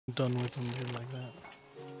done with them, dude, like that.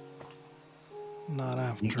 Not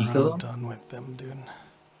after You I'm kill them? done with them, dude.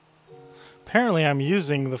 Apparently I'm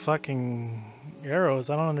using the fucking arrows.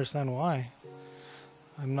 I don't understand why.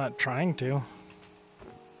 I'm not trying to.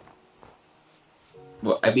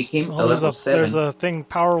 Well, I became Oh, a level there's 7. a thing,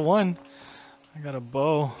 power 1. I got a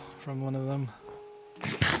bow from one of them.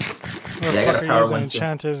 Yeah, I got a Motherfucker power using 1 an too.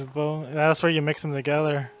 enchanted bow. That's where you mix them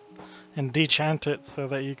together and dechant it so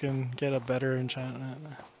that you can get a better enchantment.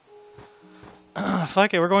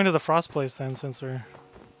 Fuck it, we're going to the frost place then, since we're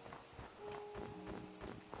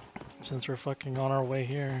fucking on our way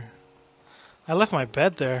here. I left my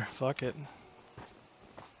bed there. Fuck it. We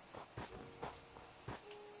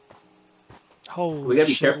Holy gotta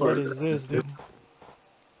be shit, careful. what is this, dude?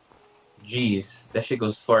 Jeez, that shit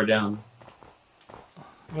goes far down.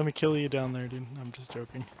 Let me kill you down there, dude. I'm just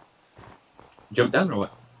joking. Jump down or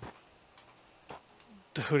what?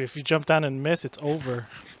 Dude, if you jump down and miss, it's over.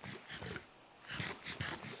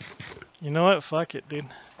 You know what? Fuck it, dude.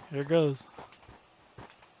 Here goes.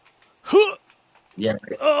 Huh! Yeah.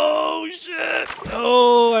 Oh, shit!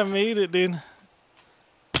 Oh, I made it, dude.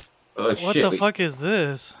 Oh What shit. the fuck is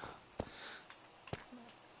this?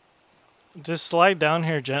 Just slide down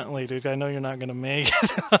here gently, dude. I know you're not gonna make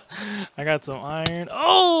it. I got some iron.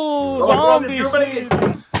 Oh, zombie seed!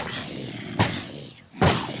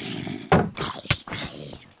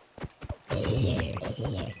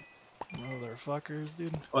 Motherfuckers,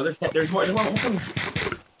 dude. Oh, there's more. There's more coming.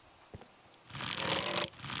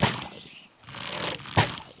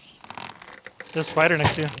 There's a spider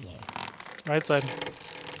next to you. Right side.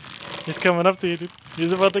 He's coming up to you, dude.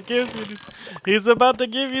 He's about to kiss you, dude. He's about to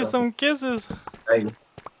give you some kisses.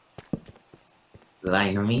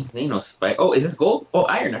 Lying on me. There ain't no spike. Oh, is this gold? Oh,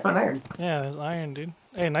 iron. I found iron. Yeah, there's iron, dude.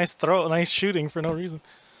 Hey, nice throw. Nice shooting for no reason.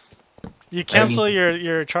 You cancel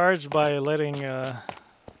your charge by letting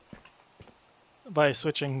by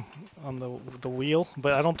switching on the wheel,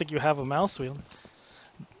 but I don't think you have a mouse wheel.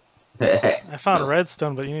 I found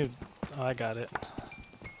redstone, but you need. Oh, I got it.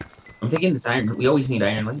 I'm taking this iron. We always need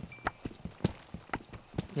iron, right?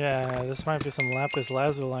 Yeah, this might be some lapis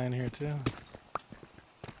lazuli in here too.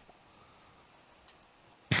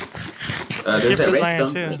 There's that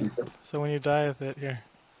iron redstone. too. So when you die with it, here.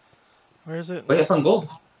 Where is it? Wait, I found gold.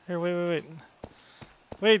 Here, wait.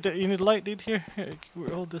 Wait, you need light, dude. Here,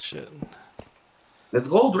 hold this shit. That's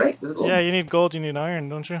gold, right? That's gold. Yeah, you need gold, you need iron,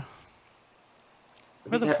 don't you?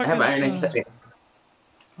 Where the fuck I have is iron.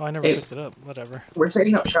 Oh, I never picked it up. Whatever. We're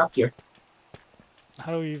setting up shop here.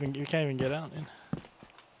 How do we even... You can't even get out, man.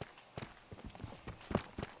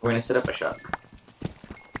 We're gonna set up a shop.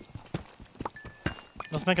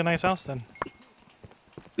 Let's make a nice house then.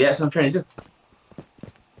 Yeah, that's what I'm trying to do.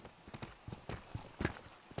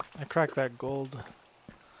 I cracked that gold.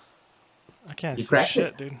 I can't You see cracked shit,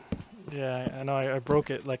 it? dude. Yeah, I know. I broke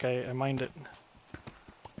it. Like I mined it.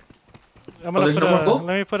 I'm gonna put no more gold?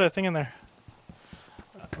 Let me put a thing in there.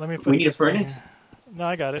 Let me put. We need a furnace. No,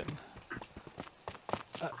 I got it.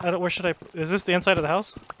 I don't. Where should I? Is this the inside of the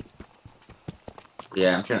house?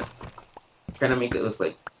 Yeah, I'm trying to make it look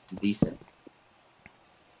like decent.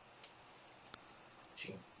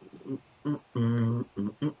 You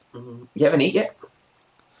haven't ate yet?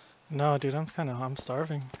 No, dude. I'm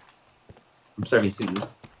starving. I'm starving too. Dude.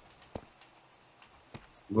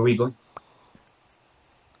 Where are we going?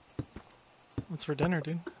 What's for dinner,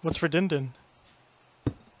 dude? What's for din?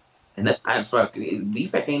 And that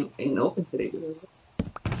defect ain't open today. Dude.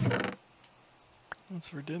 What's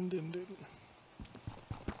for din, dude?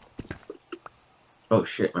 Oh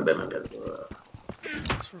shit! My bad.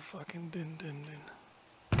 What's for fucking din.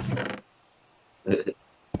 I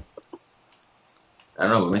don't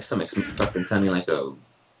know, but makes fucking sounding like a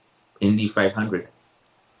Indy 500.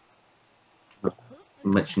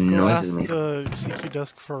 Much noise. Go ask the CQ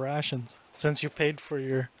desk for rations, since you paid for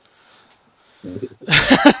your. Go ask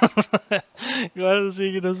the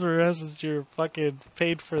CQ desk for rations. You're fucking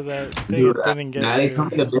paid for that thing. Dude, Didn't get. now they tell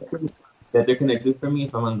me the best thing that they're gonna do for me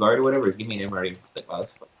if I'm on guard or whatever is give me an MRE. Like, wow,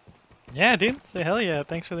 that's fun. Yeah, dude. Say hell yeah.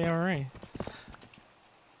 Thanks for the MRE.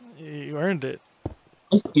 You earned it.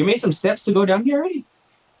 You made some steps to go down here already?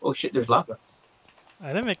 Oh shit, there's lava. I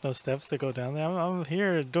didn't make no steps to go down there. I'm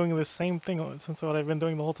here doing the same thing since what I've been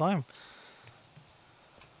doing the whole time.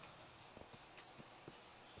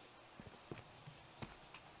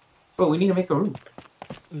 But we need to make a room.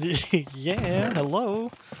 Yeah,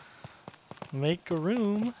 hello. Make a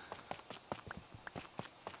room.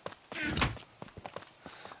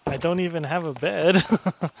 I don't even have a bed.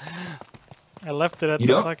 I left it at the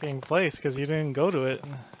fucking place because you didn't go to it.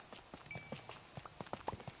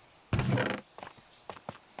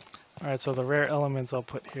 Alright, so the rare elements I'll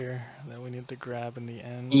put here that we need to grab in the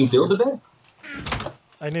end. Can you build a bed?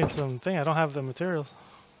 I need something. I don't have the materials.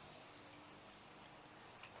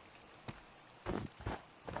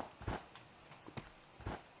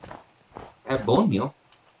 I have bone meal.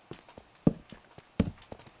 There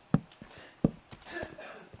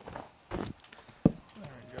we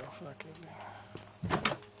go. Fuck it.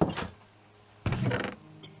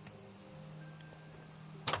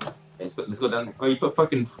 Okay, let's go down there. Oh, you put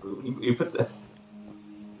fucking... You put the...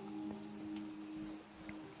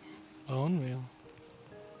 Bone meal.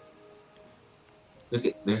 Look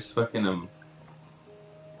at... There's fucking,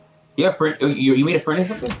 You have you made a furnace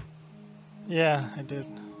up there? Yeah, I did.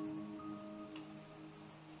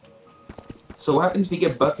 So what happens if you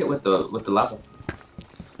get a bucket with the lava?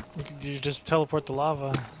 You just teleport the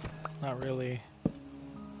lava. It's not really...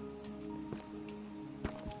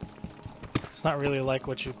 It's not really like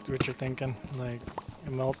what you're thinking. Like,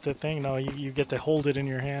 you melt the thing. No, you get to hold it in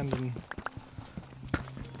your hand and...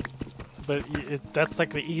 But that's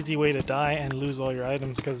like the easy way to die and lose all your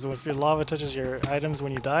items, because if your lava touches your items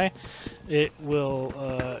when you die, it will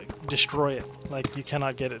destroy it. Like, you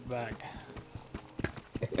cannot get it back.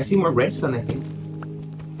 I see more redstone, I think.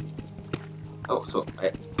 Oh, so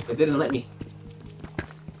it didn't let me.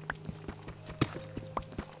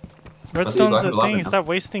 Redstone's a thing. Stop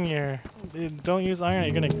wasting your... Don't use iron.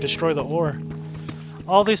 You're gonna destroy the ore.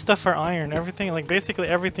 All these stuff are iron. Everything, like basically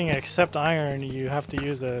everything except iron, you have to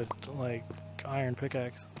use a like iron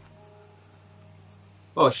pickaxe.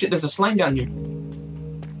 Oh shit! There's a slime down here.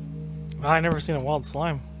 I never seen a wild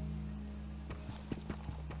slime.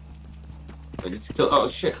 I just killed. Oh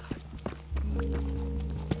shit!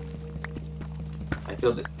 I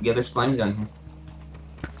killed it. Yeah, there's slime down here.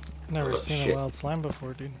 Never Oh, seen shit. a wild slime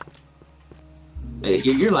before, dude. Hey,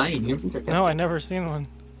 you're lying. No, I never seen one.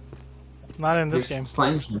 Not in this game.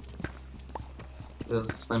 Slime here. There's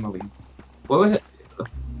slime over here. What was it?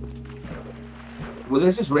 Well,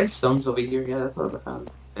 there's just redstones over here. Yeah, that's what I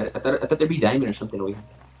found. I thought there'd be diamond or something over here.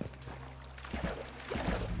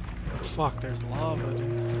 Fuck, there's lava,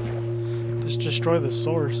 dude. Just destroy the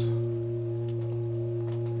source.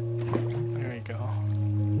 There we go.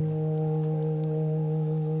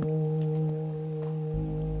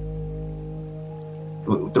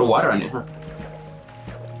 Throw water on it, huh?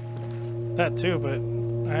 That too, but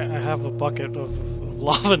I have a bucket of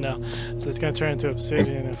lava now, so it's gonna turn into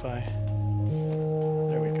obsidian if I...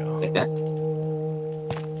 There we go. Like that.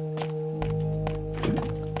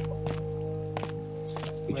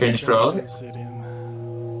 You trying to destroy all of it? Obsidian.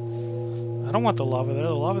 I don't want the lava there.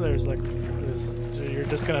 The lava there is like... you're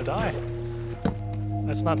just gonna die.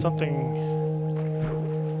 That's not something...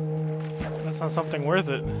 That's not something worth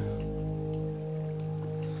it.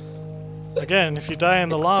 Again, if you die in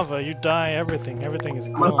the lava, you die everything. Everything is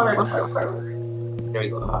gone. I'm on fire. There we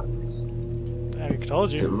go. I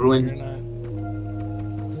told you. It ruined.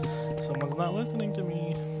 Someone's not listening to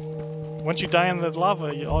me. Once you die in the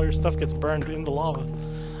lava, all your stuff gets burned in the lava.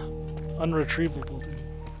 Unretrievable, dude.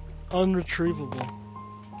 Unretrievable.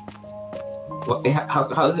 What? How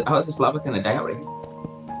is this lava gonna die out right here?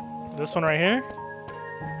 This one right here?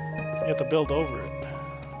 You have to build over it.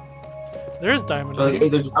 There is diamond. So, like, hey,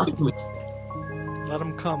 there's a zombie coming. Let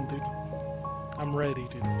him come, dude. I'm ready,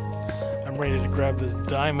 dude. I'm ready to grab this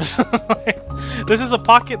diamond. This is a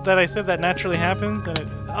pocket that I said that naturally happens, and it...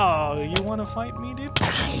 Oh, you want to fight me, dude?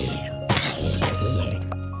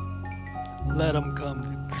 Let him come,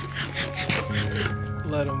 dude.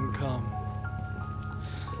 Let him come.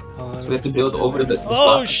 Oh, So we have to build over the...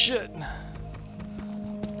 Oh, shit!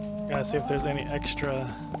 Gotta see if there's any extra...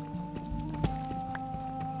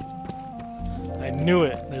 I knew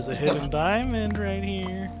it. There's a hidden diamond right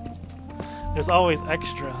here. There's always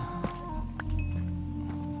extra.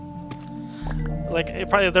 Like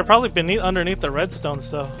they're probably beneath, underneath the redstone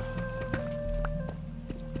stuff.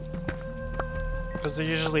 Because they're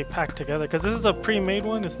usually packed together. Because this is a pre-made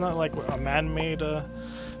one. It's not like a man-made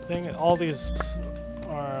thing. All these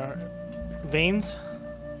are veins.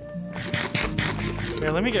 Here,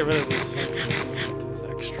 let me get rid of this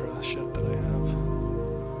extra shit that I have.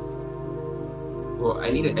 Well,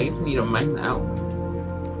 I guess I need to mine out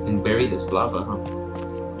and bury this lava, huh?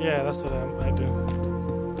 Yeah, that's what I do.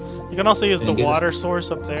 You can also use the water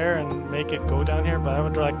source up there and make it go down here, but I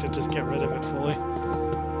would like to just get rid of it fully.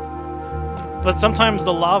 But sometimes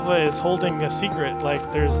the lava is holding a secret,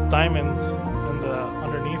 like there's diamonds in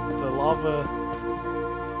underneath the lava.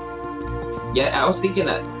 Yeah, I was thinking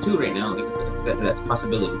that too right now. Like, that's a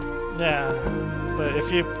possibility. Yeah, but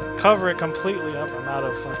if you cover it completely up, I'm out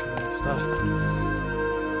of fucking stuff.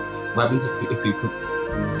 What happens if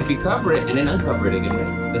you cover it and then uncover it again,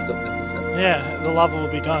 right? That's a Yeah, the lava will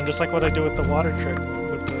be gone, just like what I do with the water trick,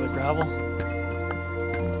 with the gravel.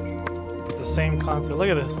 It's the same concept. Look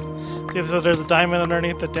at this. See, so there's a diamond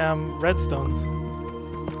underneath the damn redstones.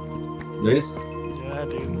 There is. Yeah,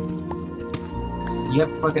 dude. You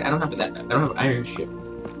have fucking. I don't have that. I don't have iron shit.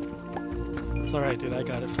 It's alright, dude. I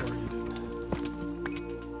got it for you,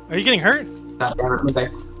 dude. Are you getting hurt? God damn it, I'm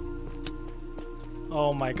back.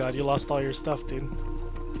 Oh my god, you lost all your stuff, dude.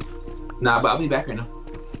 Nah, but I'll be back right now.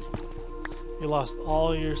 You lost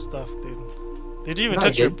all your stuff, dude. Did you even No,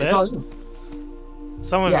 touch your It's bed? all you.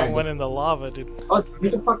 Some of Yeah, it went in the lava, dude. Oh,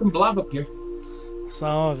 there's a fucking blob up here.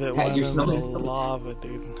 Some of it went your in the snowman's lava,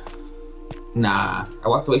 dude. Nah, I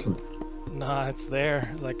walked away from it. Nah, it's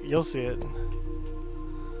there. Like, you'll see it.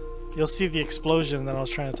 You'll see the explosion that I was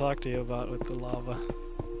trying to talk to you about with the lava.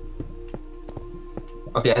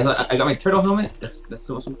 Okay, I got my turtle helmet. That's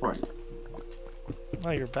the most important.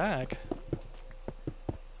 Oh, you're back.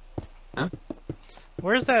 Huh?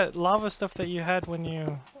 Where's that lava stuff that you had when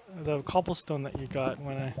you... The cobblestone that you got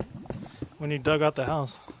when you dug out the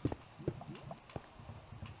house?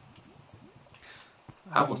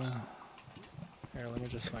 I don't know. Here, let me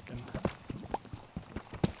just fucking...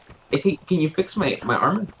 Hey, can you fix my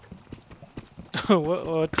armor?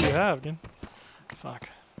 what do you have, dude? Fuck.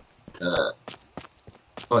 Oh,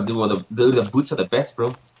 dude, well, the boots are the best,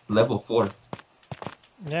 bro. Level 4.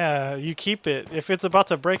 Yeah, you keep it. If it's about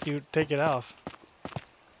to break, you take it off.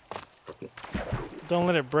 Don't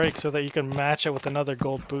let it break so that you can match it with another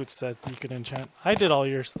gold boots that you can enchant. I did all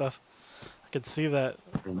your stuff. I could see that.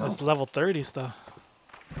 That's level 30 stuff.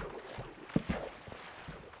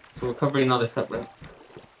 So we're covering all this up, right?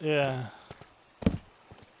 Yeah.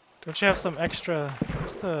 Don't you have some extra...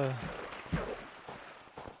 What's the...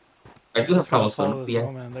 I do have Follow cobblestone. the Yeah.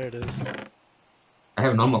 snowman. There it is. I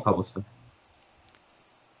have normal cobblestone.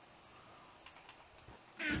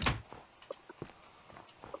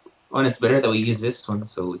 Oh, and it's better that we use this one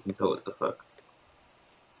so we can tell what the fuck.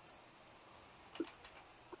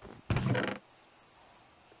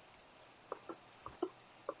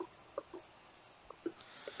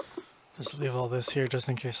 Just leave all this here just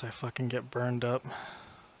in case I fucking get burned up.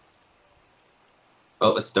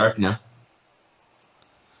 Oh, it's dark now.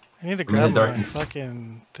 I need to I'm in grab the my darkness.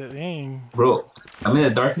 fucking thing. Bro, I'm in the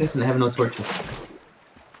darkness and I have no torches.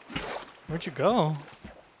 Where'd you go?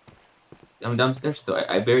 I'm downstairs still.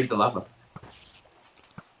 I buried the lava.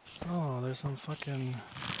 Oh, there's some fucking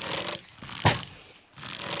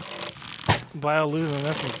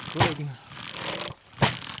bioluminescent squid.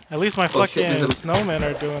 At least my Oh, shit, fucking snowmen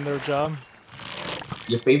are doing their job.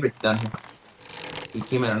 Your favorite's down here. He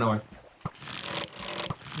came out of nowhere.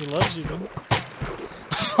 He loves you, dude.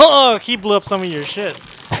 Oh, he blew up some of your shit.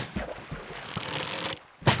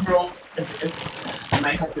 Bro, I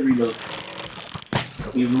might have to reload.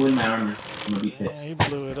 He ruined my armor. I'm gonna be pissed. Yeah, he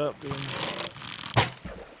blew it up, dude.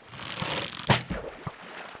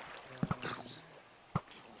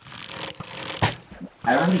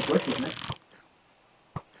 I don't have any torches, man.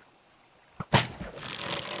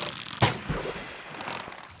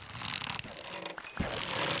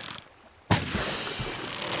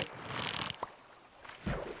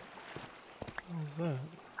 What was that?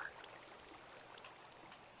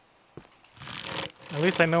 At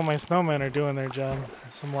least I know my snowmen are doing their job.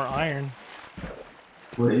 Some more iron.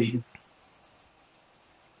 Wait.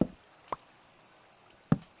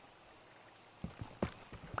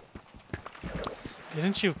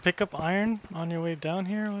 Didn't you pick up iron on your way down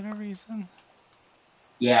here or whatever you said?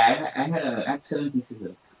 Yeah, I had 7 pieces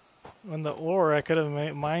of. On the ore, I could have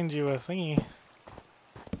mined you a thingy.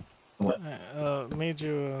 What? Made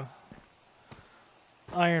you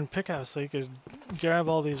a iron pickaxe so you could grab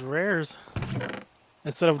all these rares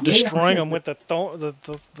instead of destroying them with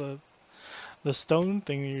the stone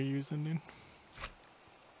thing you're using, dude.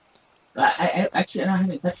 I actually I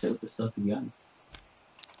haven't touched it with the stuff, to be honest.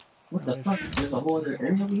 What the fuck? There's a whole other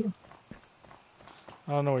area over here?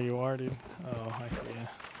 I don't know where you are, dude. Oh, I see,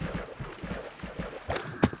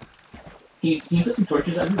 yeah. Can you put some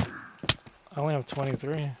torches on me? I only have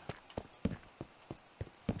 23.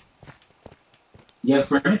 You have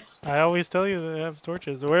furnace? I always tell you that I have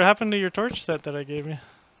torches. What happened to your torch set that I gave you?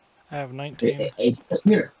 I have 19. It's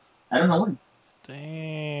disappeared. I don't know when.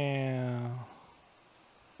 Damn.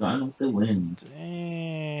 Gone with the wind.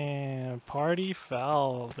 Damn. Party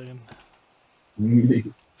foul, dude.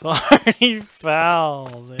 Really? Party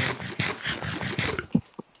foul, dude.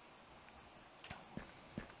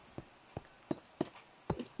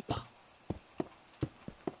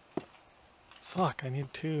 Fuck, I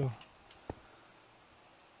need 2.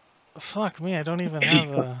 Fuck me, I don't even have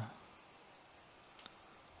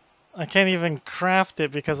a... I can't even craft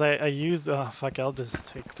it because I used... Oh, fuck, I'll just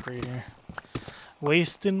take 3 here.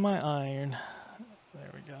 Wasting my iron. There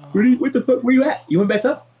we go. What the fuck? Where you at? You went back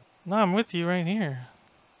up? No, I'm with you right here.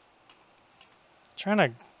 Trying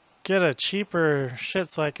to get a cheaper shit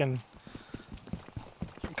so I can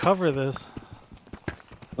cover this.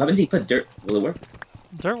 Why didn't he put dirt? Will it work?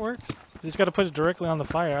 Dirt works. You just got to put it directly on the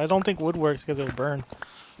fire. I don't think wood works because it'll burn.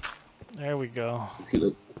 There we go.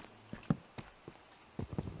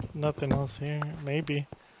 Nothing else here. Maybe.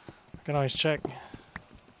 I can always check.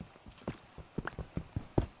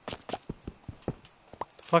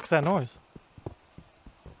 The fuck's that noise?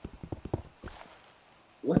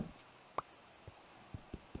 What?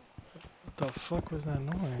 What the fuck was that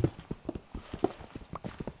noise?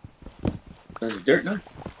 There's dirt now?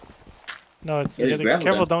 No, it's Yeah, you gotta be gravel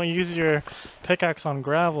careful. then. Don't use your pickaxe on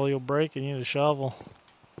gravel. You'll break it. You need a shovel.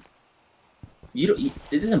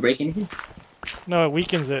 It doesn't break anything? No, it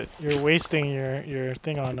weakens it. You're wasting your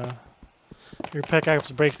thing on your pickaxe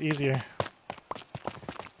breaks easier.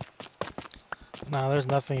 Nah, there's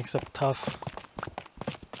nothing except tough.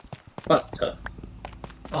 Fuck tough.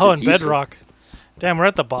 Oh, and It's useless. bedrock. Damn, we're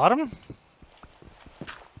at the bottom?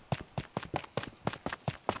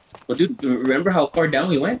 Well, dude, remember how far down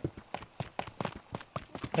we went?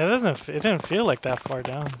 It didn't feel like that far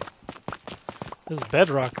down. This is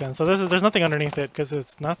bedrock then. So there's nothing underneath it because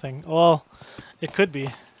it's nothing. Well, it could be.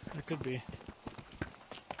 It could be.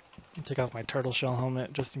 I'll take off my turtle shell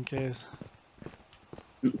helmet just in case.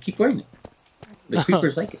 Keep wearing it. The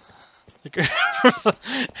creepers like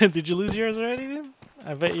it. Did you lose yours already, dude?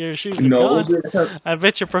 I bet your shoes are No, gone. dude, I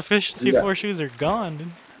bet your proficiency Yeah. 4 shoes are gone,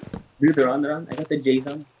 dude. dude, they're on. I got the J's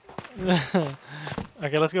on.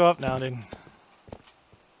 Okay, let's go up now, dude.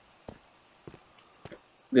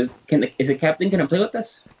 Is the captain gonna play with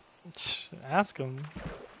us? Ask him.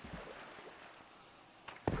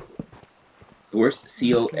 The worst CO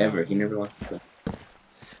Let's go. ever. He never wants to play.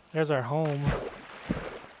 There's our home.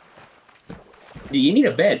 Dude, you need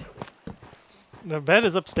a bed. The bed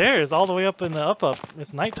is upstairs, all the way up in the up.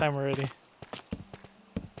 It's nighttime already.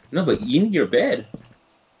 No, but you need your bed.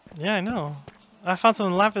 Yeah, I know. I found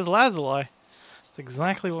some lapis lazuli. It's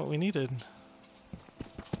exactly what we needed.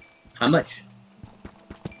 How much?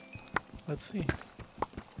 Let's see.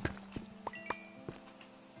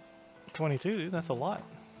 22, dude. That's a lot.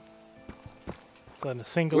 It's on a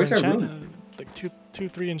single Where's our enchantment. Like two,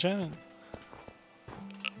 3 enchantments.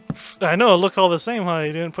 I know, it looks all the same, huh?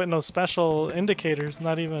 You didn't put no special indicators,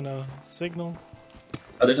 not even a signal.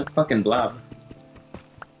 Oh, there's a fucking blob.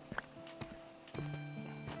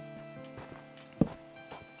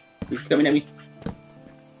 He's coming at me.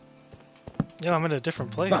 Yo, I'm in a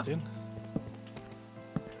different place, Fuck. dude.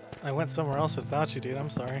 I went somewhere else without you, dude. I'm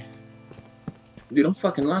sorry. Dude, I'm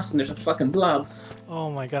fucking lost and there's a fucking blob. Oh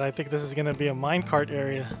my god, I think this is gonna be a minecart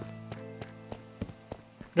area.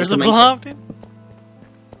 There's What's a a minecart? blob, dude.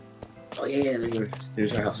 Oh, yeah,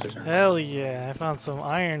 there's our house. There's our house. Hell yeah, I found some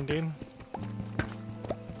iron, dude.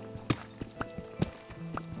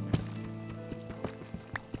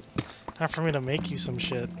 Time for me to make you some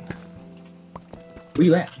shit. Where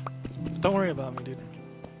you at? Don't worry about me, dude.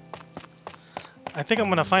 I think I'm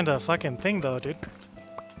gonna find a fucking thing though, dude.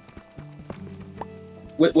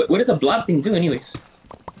 What does the blob thing do anyways?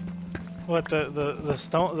 What the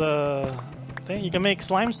stone the thing? You can make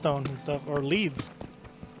slime stone and stuff or leads.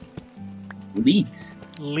 Leads.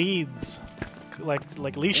 Leads,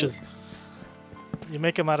 like leashes. You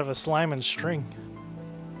make them out of a slime and string.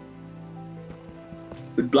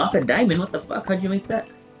 With block a diamond, what the fuck? How'd you make that?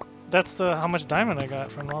 That's how much diamond I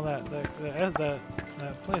got from all that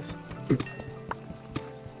place.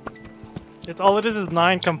 It's all it is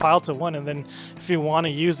 9 compiled to 1, and then if you want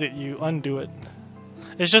to use it, you undo it.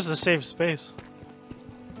 It's just to save space.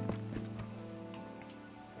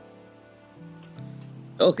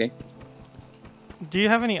 Okay. Do you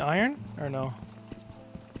have any iron or no?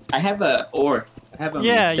 I have a ore. I have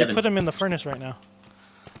Yeah, 7. you put them in the furnace right now.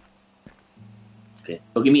 Okay.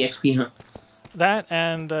 Oh, give me XP, huh? That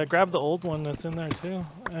and grab the old one that's in there too.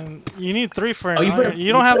 And you need 3 for an Oh, iron.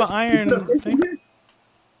 You don't have an iron thing?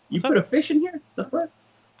 You What's put up? a fish in here? The fuck?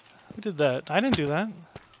 Who did that? I didn't do that.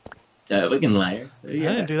 Fucking liar. I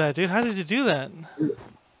didn't do that, dude. How did you do that?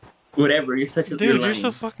 Whatever, you're such a Dude, you're you're so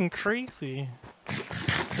lying. fucking crazy.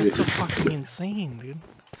 That's so fucking insane, dude.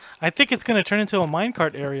 I think it's gonna turn into a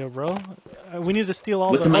minecart area, bro. We need to steal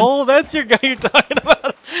all What's the. the Oh, that's your guy you're talking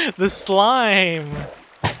about. The slime.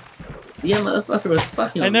 Yeah, motherfucker was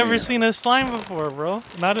fucking. I over never there. seen a slime before, bro.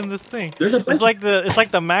 Not in this thing. There's a bunch It's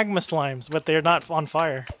like the magma slimes, but they're not on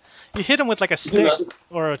fire. You hit them with like a stick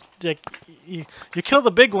or you kill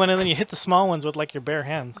the big one and then you hit the small ones with like your bare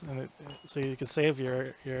hands, and so you can save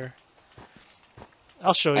your.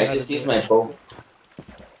 I'll show you. I just use my bow.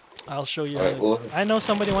 I'll show you. How to, I know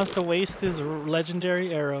somebody wants to waste his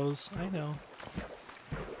legendary arrows. I know.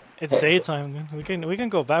 It's daytime. We can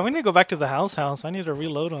go back. We need to go back to the house. I need to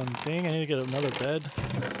reload on thing. I need to get another bed.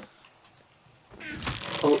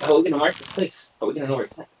 How are we gonna mark this place? How are we gonna know where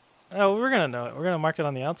it's at? Oh, we're gonna know it. We're gonna mark it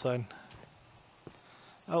on the outside.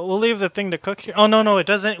 We'll leave the thing to cook here. Oh no, it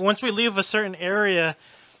doesn't. Once we leave a certain area,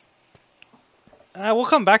 we'll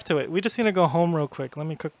come back to it. We just need to go home real quick. Let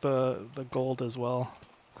me cook the gold as well.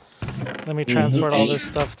 Let me transport all this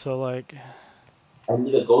stuff to like. I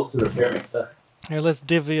need a gold to repair my stuff. Here, let's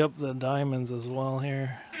divvy up the diamonds as well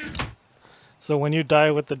here. So when you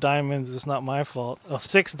die with the diamonds, it's not my fault. Oh,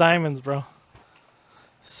 6 diamonds, bro.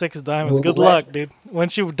 6 diamonds. Good luck, dude.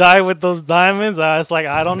 Once you die with those diamonds, it's like,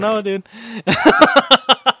 I don't know, dude.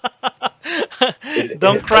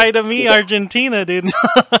 Don't cry to me, Argentina, dude.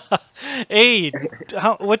 Hey,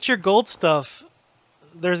 what's your gold stuff?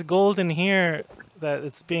 There's gold in here that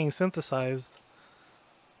it's being synthesized.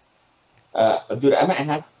 Dude, I'm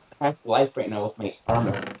at half life right now with my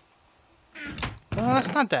armor. Oh,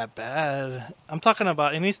 that's not that bad. I'm talking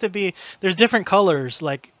about, it needs to be, there's different colors.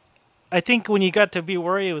 Like, I think when you got to be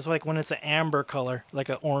worried, it was like when it's an amber color, like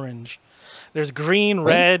an orange. There's green,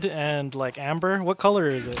 red, and like amber. What color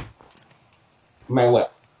is it? My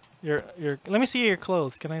what? Your. Let me see your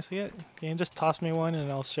clothes. Can I see it? Can you just toss me one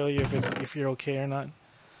and I'll show you if you're okay or not.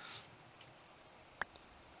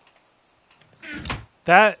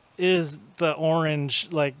 That is the orange,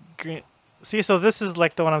 like green. See, so this is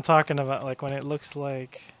like the one I'm talking about. Like when it looks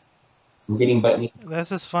like. I'm getting buttony.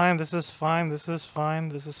 This is fine. This is fine. This is fine.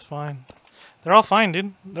 This is fine. They're all fine,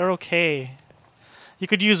 dude. They're okay. You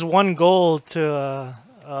could use 1 gold to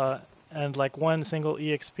and like 1 single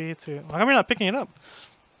EXP to. How come you're not picking it up?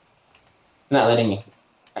 It's not letting me.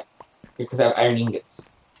 Because I have iron ingots.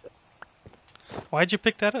 Why'd you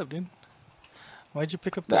pick that up, dude? Why'd you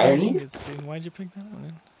pick up the iron ingots, dude? Why'd you pick that up,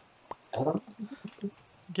 dude? I don't know.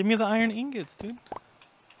 Give me the iron ingots, dude.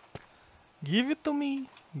 Give it to me.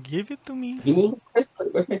 Give it to me. You mean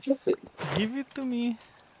where's my chest plate? Give it to me.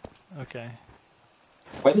 Okay.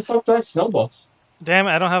 Why the fuck do I have snowballs? Damn,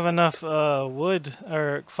 I don't have enough wood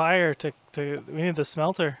or fire to. We need the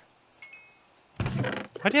smelter.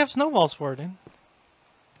 Why do you have snowballs for, dude?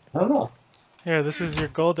 I don't know. Here, this is your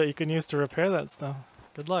gold that you can use to repair that stuff.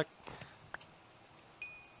 Good luck.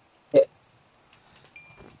 Hey.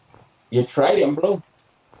 You tried him, bro.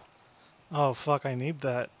 Oh, fuck, I need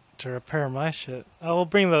that to repair my shit. Oh, we'll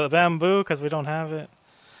bring the bamboo because we don't have it.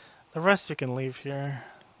 The rest we can leave here.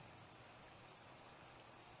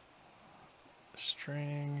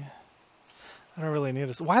 String. I don't really need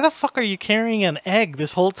this. Why the fuck are you carrying an egg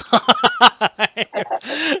this whole time?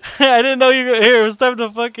 I didn't know you could. Here, it was time to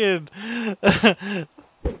fucking.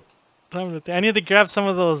 I need to grab some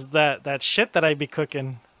of those that shit that I be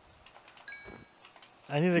cooking.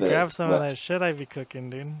 I need to grab some of that shit I be cooking,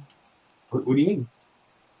 dude. What do you mean?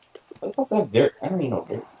 What the fuck is that dirt? I don't even know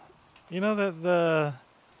dirt. You know that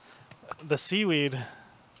the seaweed.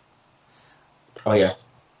 Oh yeah.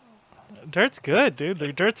 Dirt's good, dude.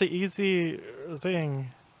 The dirt's an easy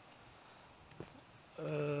thing.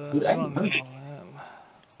 Dude, I don't know, man.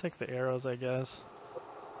 Take the arrows, I guess.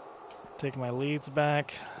 Take my leads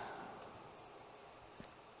back.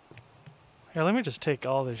 Here, let me just take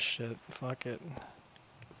all this shit. Fuck it.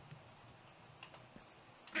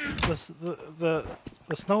 The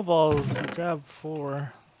snowballs, you grab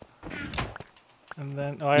 4. And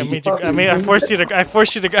then I forced you to grab.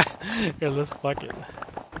 Here, let's fuck it.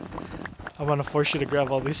 I'm gonna force you to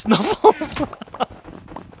grab all these snowballs.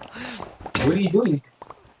 What are you doing?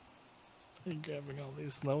 You're grabbing all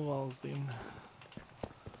these snowballs, dude.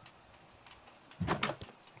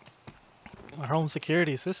 Our home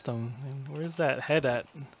security system. And where's that head at?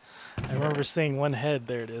 I remember seeing 1 head.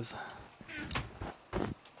 There it is.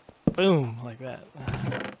 Boom, like that.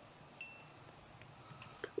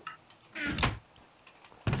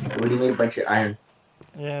 What do you mean a bunch of iron?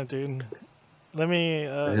 Yeah, dude. Let me.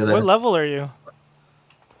 What level are you?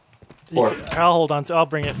 4. I'll hold on to. I'll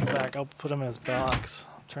bring it back. I'll put them as blocks.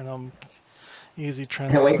 Turn them easy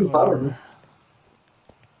transport.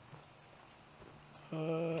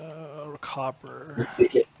 Copper. All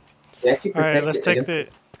right, let's take the.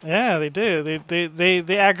 Yeah, they do.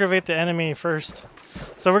 They aggravate the enemy first.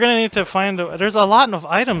 So we're gonna need to find. There's a lot of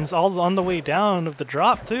items all on the way down of the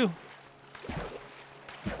drop too.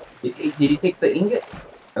 Did you take the ingot?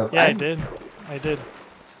 Yeah, I did.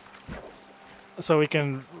 So we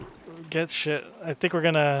can get shit. I think we're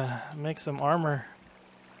gonna make some armor.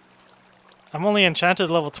 I'm only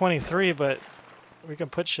enchanted level 23, but we can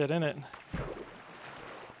put shit in it.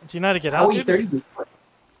 Do you know how to get How out, are you dude? 30?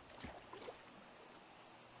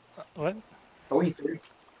 What? How are you 30?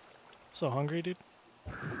 So hungry, dude.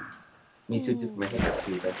 Me too, dude. My head hurts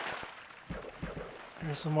really bad.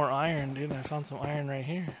 There's some more iron, dude. I found some iron right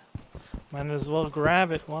here. Might as well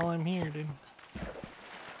grab it while I'm here, dude.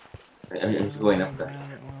 I'm just going up there.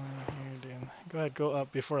 Grab it while I'm here, dude. Go ahead, go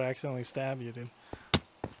up before I accidentally stab you, dude.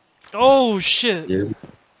 Oh shit! Dude.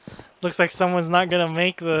 Looks like someone's not gonna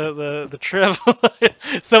make the trip.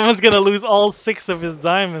 Someone's gonna lose all 6 of his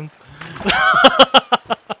diamonds.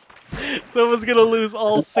 Someone's gonna lose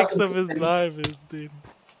all 6 of his diamonds, dude.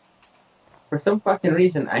 For some fucking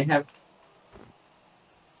reason, I have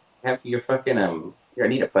your fucking Here, I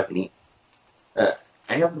need to fucking eat. I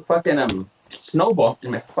have the fucking snowball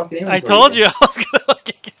in my fucking inventory. I told you I was gonna.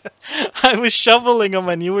 I was shoveling them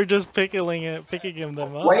and you were just picking them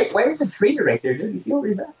up. Why is a trader right there, dude? You see where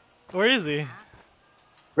he's at? Where is he?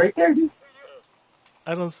 Right there, dude.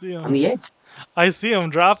 I don't see him. On the edge. I see him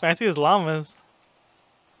dropping. I see his llamas.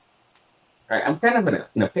 Alright, I'm kind of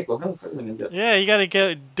in a pickle. How the fuck am I gonna do it? Yeah, you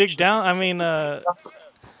gotta dig down. I mean,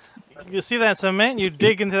 you see that cement? You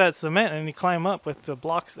dig into that cement and you climb up with the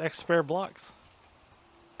blocks, spare blocks.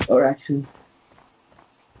 Or actually,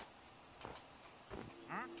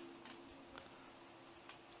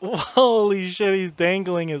 Holy shit, he's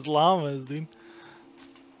dangling his llamas, dude.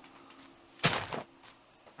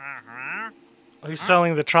 He's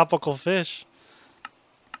selling the tropical fish.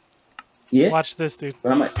 yeah. Watch this, dude.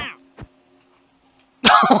 But I'm like,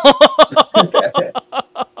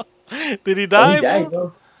 Did he die? he died,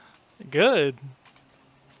 bro. Good.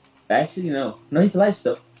 Actually, no. No, he's alive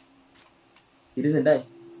still. He doesn't die.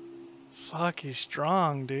 Fuck, he's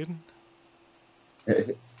strong, dude.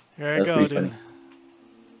 Here Here I go, dude.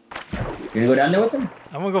 You gonna go down there with him?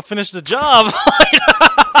 I'm gonna go finish the job.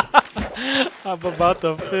 I'm about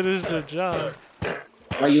to finish the job.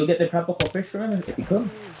 Why, you'll get the tropical fish for him if you could?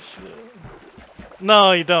 Shit.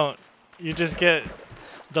 No, you don't. You just get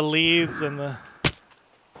the leads and the...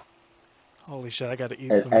 Holy shit, I gotta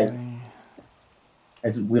eat something.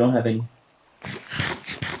 As we don't have any.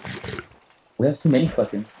 We have too many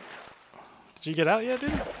fucking... Did you get out yet,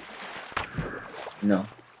 dude? No.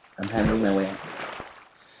 I'm hammering my way out.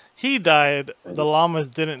 He died, the llamas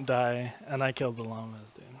didn't die, and I killed the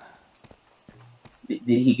llamas, dude.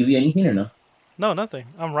 Did he give you anything or no? No, nothing.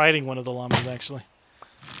 I'm riding one of the llamas, actually.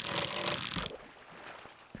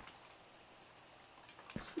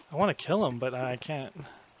 I want to kill him, but I can't.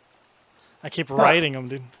 I keep riding him,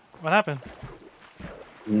 dude. What happened?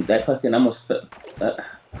 That fucking almost fell.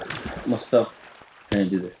 Almost fell trying to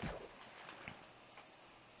do this.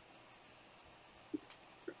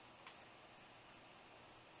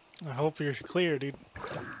 I hope you're clear, dude.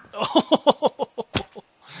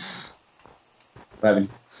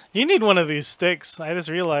 You need one of these sticks. I just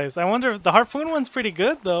realized. I wonder if the harpoon one's pretty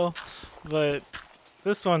good though, but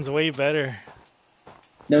this one's way better.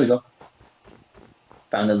 There we go.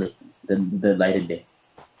 Found the light of day.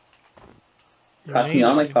 Cost me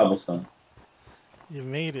all my cobblestone. You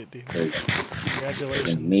made it, dude. There you go.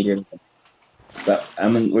 Congratulations. I made it. But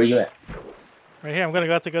where you at? Right here. I'm gonna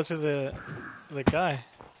have to go to the guy.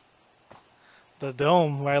 The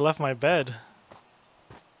dome where I left my bed.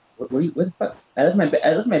 Where the fuck? I left my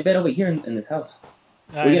bed over here in this house.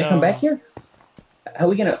 Are we gonna come back here? How are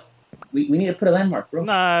we gonna? We need to put a landmark, bro.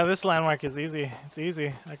 Nah, this landmark is easy. It's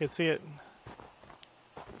easy. I can see it.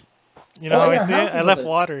 You know how I see it? I left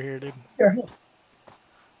water here, dude.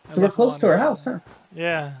 So we're close to our house, huh?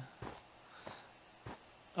 Yeah.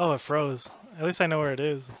 Oh, it froze. At least I know where it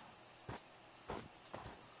is.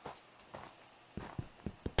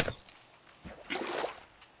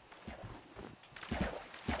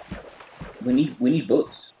 We need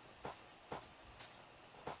boats.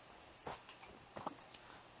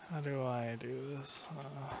 How do I do this?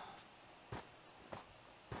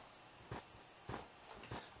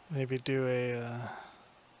 Maybe do a...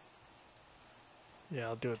 yeah,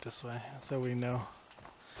 I'll do it this way, so we know.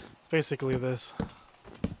 It's basically this.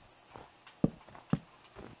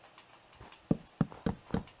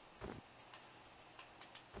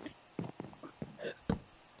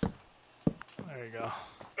 There you go.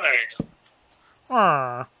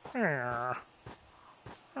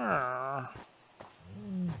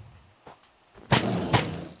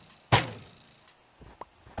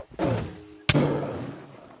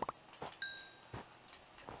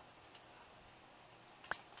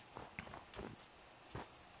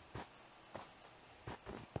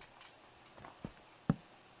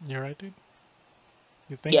 You alright, dude?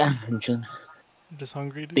 You think? Yeah, I'm chilling. I'm just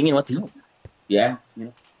hungry, dude. Thinking what to do. Yeah, you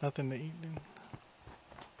know. Nothing to eat, dude.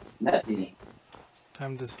 Nothing.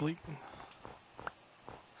 Time to sleep.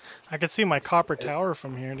 I could see my copper tower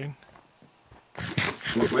from here, dude.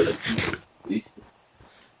 Where the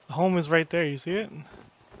home is right there. You see it?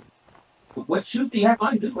 What shoes do you have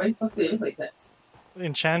on, dude? Why the fuck do they look like that?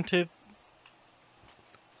 Enchanted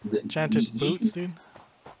boots, dude.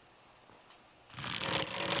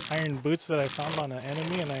 Iron boots that I found on an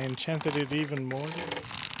enemy, and I enchanted it even more. Dude.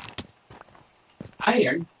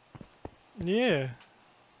 Iron? Yeah.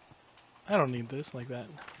 I don't need this like that.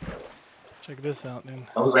 Check this out, dude.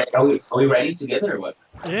 Are we riding together or what?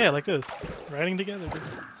 Yeah, like this. Riding together, dude.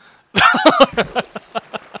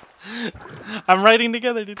 I'm riding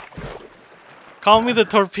together, dude. Call me the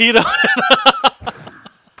torpedo.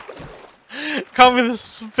 Call me the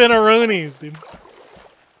spinneroonies, dude.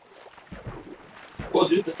 Well,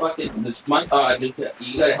 dude, dude,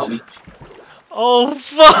 you gotta help me. Oh,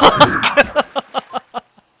 fuck!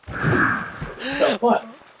 The fuck?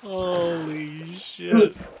 Holy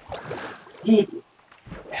shit. Dude,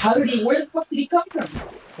 where the fuck did he come from?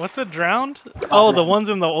 What's a drowned? Oh, the ones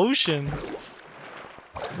in the ocean.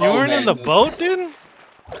 You weren't in the boat, dude?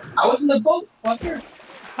 I was in the boat, fucker.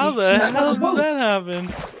 How the hell did that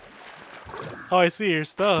happen? Oh, I see your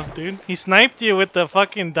stuff, dude. He sniped you with the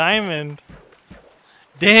fucking diamond.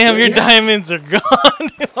 Damn, your diamonds are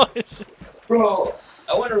gone. Bro,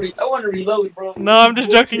 I wanna reload, bro. No, I'm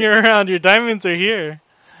just joking you around. Your diamonds are here.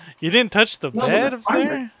 You didn't touch the bed up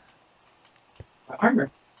there? My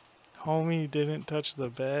armor. Homie didn't touch the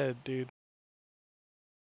bed, dude.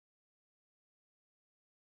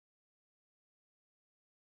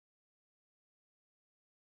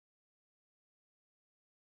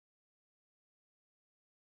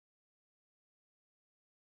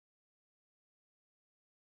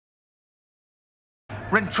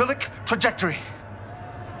 Ventriloquic trajectory.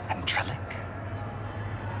 Ventriloquic?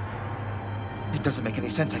 It doesn't make any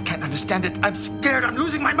sense. I can't understand it. I'm scared. I'm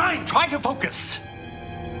losing my mind. Try to focus.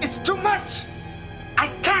 It's too much. I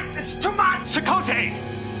can't. It's too much. Chakotay,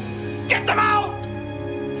 get them out.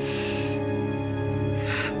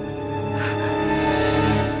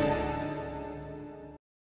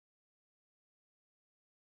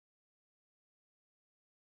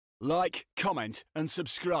 Like, comment, and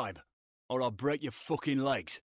subscribe, or I'll break your fucking legs.